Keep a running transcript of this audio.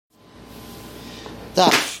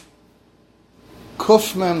Daf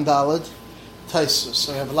Kuf Mem Daled Tosfos.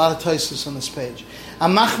 So we have a lot of Tosfos on this page.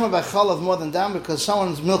 I'm machmer by chalav more than down because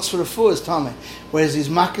someone's milks for a fu is tameh, whereas these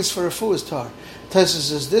makis for a fu is tar. Tosfos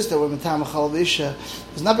says this, that we're mitam chalav isha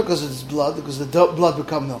is not because it's blood, because the blood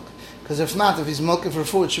become milk. Because if not, if he's milking for a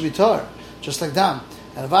fu, it should be tar, just like dam.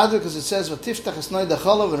 And avadu because it says v'tiftach esnoi da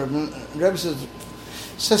chalav, and Rebbe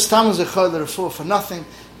says tam is a chalav for nothing,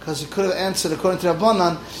 because he could have answered according to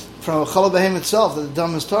Rabbanan from chalav behem itself that the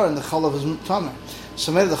dam is tar and the chalav is tameh.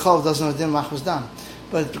 So maybe the chalav doesn't have din machmas dam.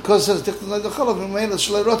 But because it says the chalav, maybe the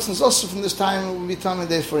shlei rotzen is also from this time it will be tamei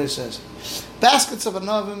therefore it says. Baskets of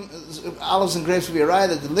anavim, olives and grapes will be right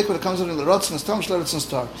that the liquid that comes out in the rotzen is tam shlei rotzen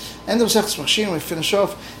star. End of sechs machshin we finish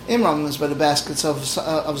off imram is by the baskets of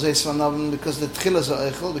zeis of anavim because the tchila is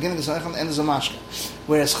a eichel, beginning is a eichel and end is a mashka.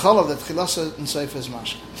 Whereas chalav the tchilasa and seifa is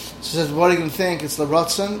mashka. So it says what are you going to think? It's the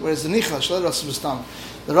rotzen, whereas the nicha shlei rotzen is tam.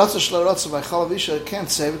 The Ratzah Shlei Ratzah by Chalav Isha can't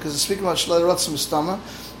say because it's speaking about Shlei Ratzah Mistama,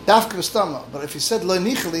 Dafka Mistama. But if he said Lo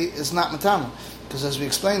Nichli, it's not Matama. Because as we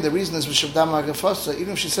explained, the reason is V'Shavdam Agafasa,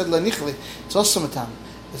 even if she said Lo Nichli, it's also Matama.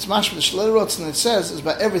 It's mashma the Shlei Ratzah, and it says, is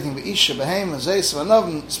by everything, by Isha, Behem, Zeis,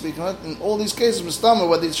 Vanavim, speaking about in all these cases, Mistama,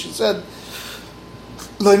 what she said,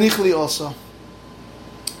 Lo Nichli also.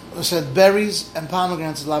 It said berries and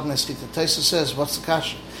pomegranates, Lav Nesfita. Taisa says, what's the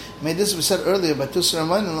kasha? Made this we said earlier by Tusar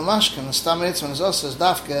Amoin and Lamashka and the Stamretz when it also says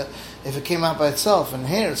Dafka if it came out by itself and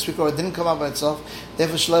here it's because it didn't come out by itself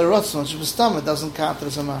therefore Shlei Rotzen which is B'stam it doesn't count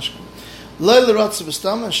as a Mashka. Loi L'Rotzen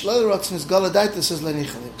B'stam and Shlei Rotzen is Galadaitis says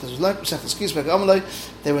Lenichali because we learned Pesach Eskisbek Amaloi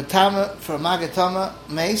they were Tama for a Magatama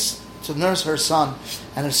mace to nurse her son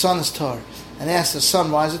and her son is Tar and they asked the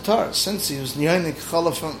son why is it Tar since he was Nyonik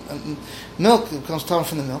Chala from milk it becomes Tama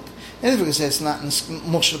from the milk. And if we can say it's not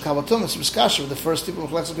Moshel Kabatum, it's Miskasha, the first people who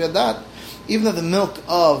reflects up that, even though the milk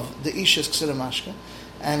of the Isha is considered Mashka,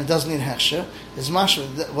 and it doesn't need Hechsher, is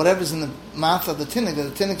Mashka, whatever's in the mouth of the Tinnik,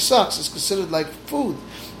 that the Tinnik sucks, is considered like food,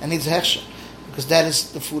 and needs Hechsher, because that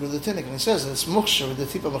is the food of the Tinnik. And he says that it's Moshel, with the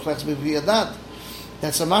tip of reflects that.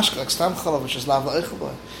 That's a Mashka, like Stam Chalav, which is Lav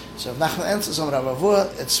La'eichel. So if Nachman answers on Rav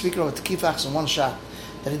Avua, it's speaking of the Kifachs in one shot.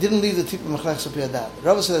 That he didn't leave the tip of Mechlechs up here that. The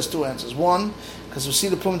Rabbi said there's two answers. One, because we see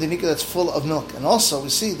the Pum Dinika that's full of milk. And also we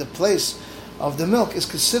see the place of the milk is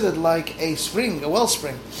considered like a spring, a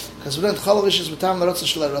wellspring. Because we learned Chalavish is B'tam L'Rotza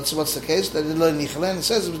Shalei Rotza. What's the case? That it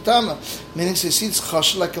says it's B'tam, meaning so you see it's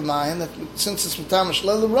Chosh like a mine, that since it's B'tam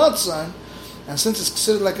Shalei Rotza, and since it's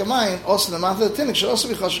considered like a mine, also the mouth of the Tinnik should also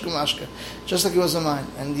be Chosh Kumashka, just like it was a mine.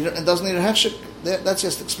 And it doesn't need a Hefshik, that's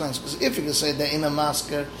just explains. Because if you can say they're in a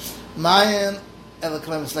masker, Mayan,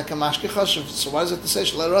 it's like a mashke chashuv. So why does it have to say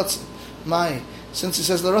shlerotzen? Mai. Since he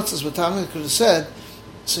says lerotzen, is what Talmud could have said.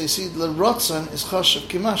 So you see, lerotzen is chashuv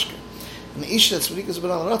kimashke. And the isha that's what he is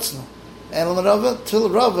about lerotzen. And on the Rava, till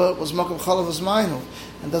Rava was makam chalav as mainu,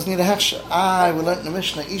 and doesn't need a hechsher. We learned in the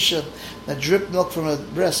Mishnah isha that dripped milk from her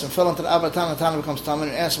breast and fell into the avatam, and the Tana becomes tam,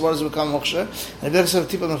 and asked, what does it become moksher? And the Rebbe said,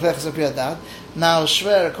 "Tipo mechleches apiyad that." Now,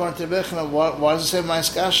 shver according to the Rebbe, why does it say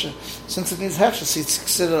ma'is kasha? Since it needs hechsher, see it's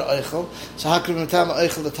considered eichel. So how could we tam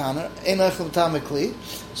eichel the Tana? Ein eichel the Tana kli.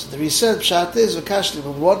 So the Rebbe said, "Pshat is v'kashli."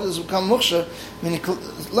 But what does it become moksher? Meaning,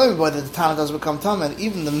 let me boy that the Tana doesn't become tam, and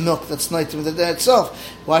even the milk that's noitim the day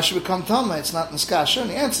itself. Why should it become tam? It's not niskasha.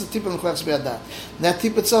 And the answer, tipo mechleches apiyad that. That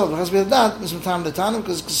tip itself, mechleches apiyad that is mitam the Tana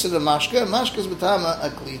because it's considered mashka. Mashka is mitam a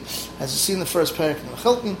kli, as you see in the first parak in the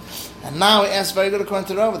Chilton. And now he asks very good according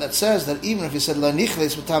to Rava that says that even if he said la nichle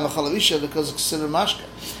it's mitam chalavisha because it's considered mashka,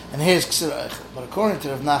 and here it's considered eichel. But according to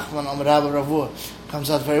Rav Nachman Omer Rabba Ravur comes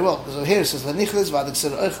out very well because here it says la nichle is vad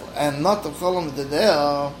considered eichel, and not the cholam the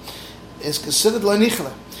there is considered la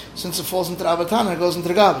nichle since it falls into the avatana it goes into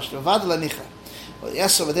the garbage. Vad la nichle. Well,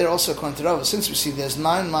 yes, over there also according to Rava, since we see there's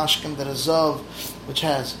 9 mashkim that is of which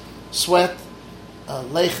has sweat,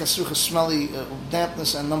 leicha, sucha, smelly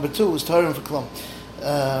dampness, and number 2 is tarim for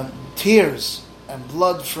klum. Tears and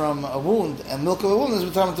blood from a wound and milk of a wound is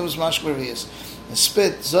b'tamatum is mashkerias. And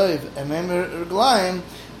spit, zoiv, and memir reglaim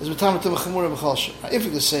is b'tamatum chamura b'chalsha. If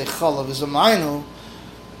you could say chalav is a mainu,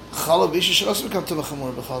 chalav isha should also become tum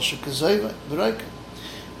chamura b'chalsha because zoiv b'reika.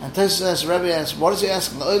 And Tosfos says, Rabbi asks, what is he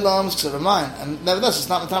asking? The oilam is considered mine, and nevertheless it's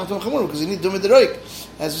not b'tamatum chamura because you need dumid deroik,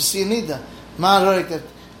 as we see in Nida, ma deroik that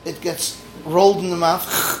it gets rolled in the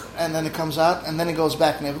mouth, and then it comes out, and then it goes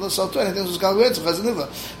back nivla. So too, anything was galguyetz has a nivla.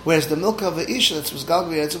 Whereas the milk of a isha that was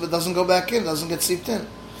galguyetz, but doesn't go back in, doesn't get seeped in.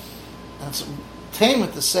 And it's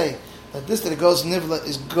tame to say that this that it goes nivla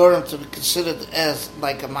is going to be considered as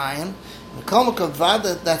like a mayan. The kalmak of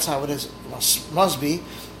vada, that's how it is. It must be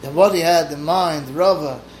that what he had in mind,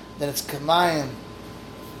 Rava, that it's kamayan.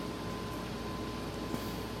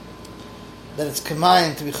 that it's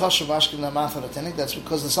kamayim to be choshev mashkim na mathar atenik. That's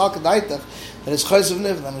because the salka daitach that is chayz of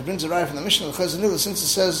nivla, and it brings it right from the Mishnah of chayz of nivla, since it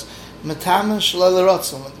says metame shalai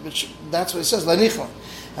l'rotzim, which that's what it says lanichla.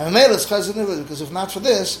 And Mamela is chayz of nivla, because if not for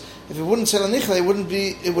this, if it wouldn't say lanichla, it wouldn't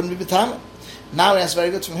be metame. Now he has very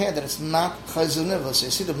good from here that it's not chayz of nivla. So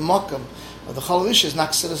you see the mokum of the chalavish is not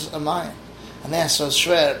k'sidus amayim. And they ask, so it's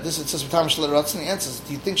shver, this it says metame shalai l'rotzim, the answer is,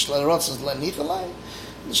 do you think shalai l'rotzim is lanichla?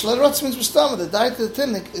 Shalai l'rotzim means b'stama, the diet of the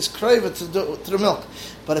tinnik is kreva to the milk.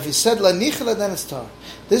 But if he said lanichla, then it's tar.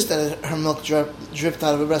 This that her milk dripped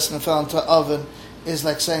out of her breast and fell into an oven is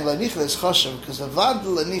like saying lanichla is choshev, because avad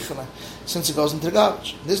lanichla, since it goes into the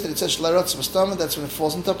garbage. This that it says shalai l'rotzim b'stama, that's when it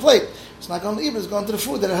falls into a plate. It's not going to eat, it's going to the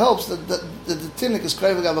food, that it helps, that the tinnik is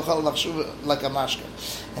kreva gavachal lachshuv like a mashka.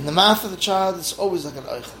 And the mouth of the child is always like an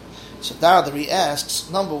oichel. So now the Re asks,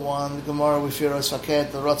 number one, the Gemara we fear is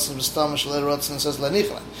faket, the rotzen b'stam shalei rotzen says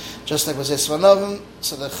lanichla. Just like we say svanovim,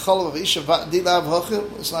 so the chol of isha dilav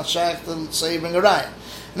hochil, it's not shaykh to say bring a raya.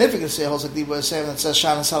 And if you can say holds like Dibo is saying that says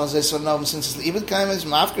shan and salazay svanovim, since it's ibid kaim is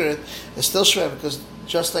mafkarit, it's still shver, because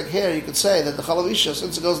just like here you could say that the chol of isha,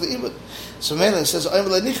 since it goes to ibid, so mainly it says oim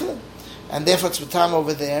lanichla, and therefore it's b'tam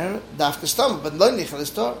over there dafka stam, but lanichla is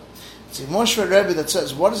tor. It's a more shver Rebbe that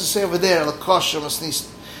says, what does it say over there? L'kosh masnis.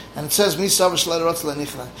 And it says misav shalai rotzen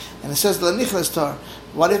lanichla, and it says lanichla is tar.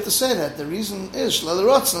 Why do you have to say that? The reason is shalai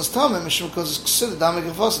rotzen is tamim, because it's considered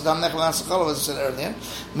damik v'fos, dam nechla ansachalav, as I said earlier.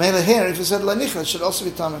 Mele here, if you said lanichla, it should also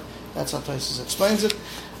be tamim. That's how Tosfos explains it.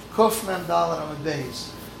 Kof mem dalar amid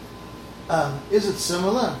beis. Is it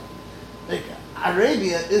similar? Like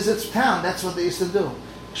Arabia is its pound. That's what they used to do.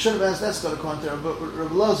 Should have asked. That's going to come to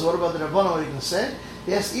Rabbi Loz. What about the Rabbana? What are you going to say?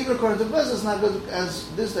 Yes, even according to Bez, it's not good as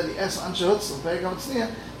this that he asks Anshe Hutzel. Perigam Tzniya.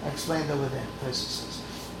 I explained over there. Tosfos says,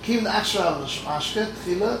 "Kim the Akshra of the Shmashke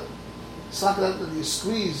Tchila, something that you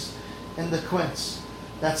squeeze in the quince.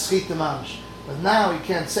 That's Schit the Mamish. But now you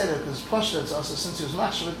can't say that because Pasha it's also since he was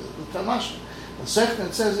Mashke with Tamashke. The second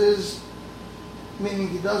it says is meaning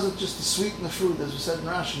he does it just to sweeten the fruit, as we said in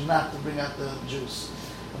Rashi, not to bring out the juice.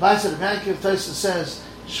 If I said, if Tosfos says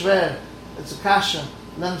shver, it's a kasha.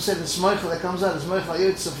 Let him say the smoichel that comes out is moichel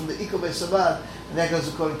yotza from the Iko Beisabad, and that goes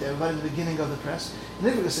according to everybody in the beginning of the press. And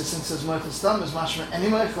if we say since it says moichel stam is mashma any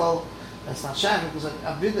moichel, that's not shayach, because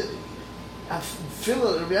I feel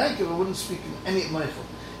that Rabbi Yaakov wouldn't speak in any moichel,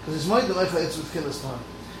 because it's moichel yotza with kilas tam.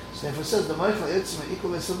 So therefore it says the moichel yotza from Iko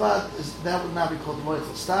Beisabad is that would not be called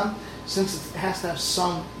moichel stam, since it has to have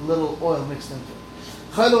some little oil mixed into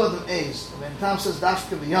it. Chaylo adam eis. When Tam says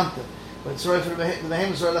dafka b'yantav. But it's right for the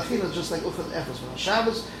behem is lachila, just like uchad echos. But on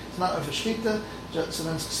Shabbos, it's not for shchita, so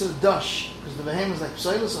then it's considered dash, because the behem is like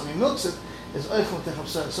psoilus, and when he milks it, is oichel techab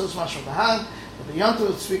psoilus. So it's mashal bahad, but the Yontu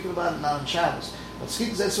is speaking about it not on Shabbos. But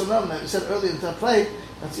shchita zay so we said earlier in the plate,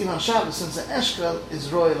 that's even on Shabbos, since the eshkel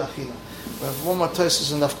is roy lachila. We have one more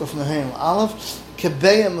Tosfos in Dafka from the Heim. Aleph,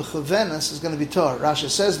 kebeya mechuvenes is going to be tor. Rashi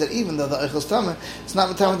says that even though the oichel is tameh, it's not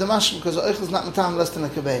matam the mashkim, because the oichel is not matam less than a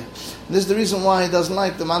kebeya. This is the reason why he doesn't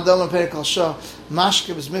like the mandal and perikal shah.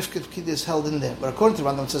 Mashkim is mifket kiddi is held in there, but according to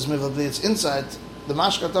Rambam it says mivavli, it's inside the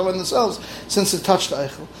mashka tameh themselves, since it touched the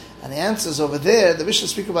oichel. And the answer is over there. The Mishnah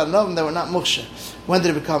speak about novim that were not muksher. When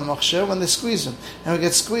did it become muksher? When they squeeze them, and when it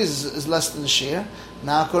gets squeezed is less than the shear.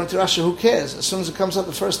 Now, according to Rashi, who cares? As soon as it comes out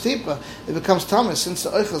the first tipa, it becomes tameh, since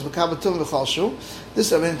the oichel is b'kabatum v'chal shu.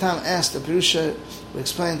 This Rabbi Tam asked the Pirusha. We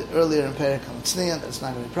explained earlier in Perikam Tzniya that it's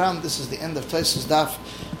not going to be a problem. This is the end of Tosfos Daf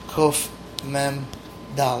Kof Mem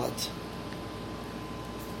Dalet.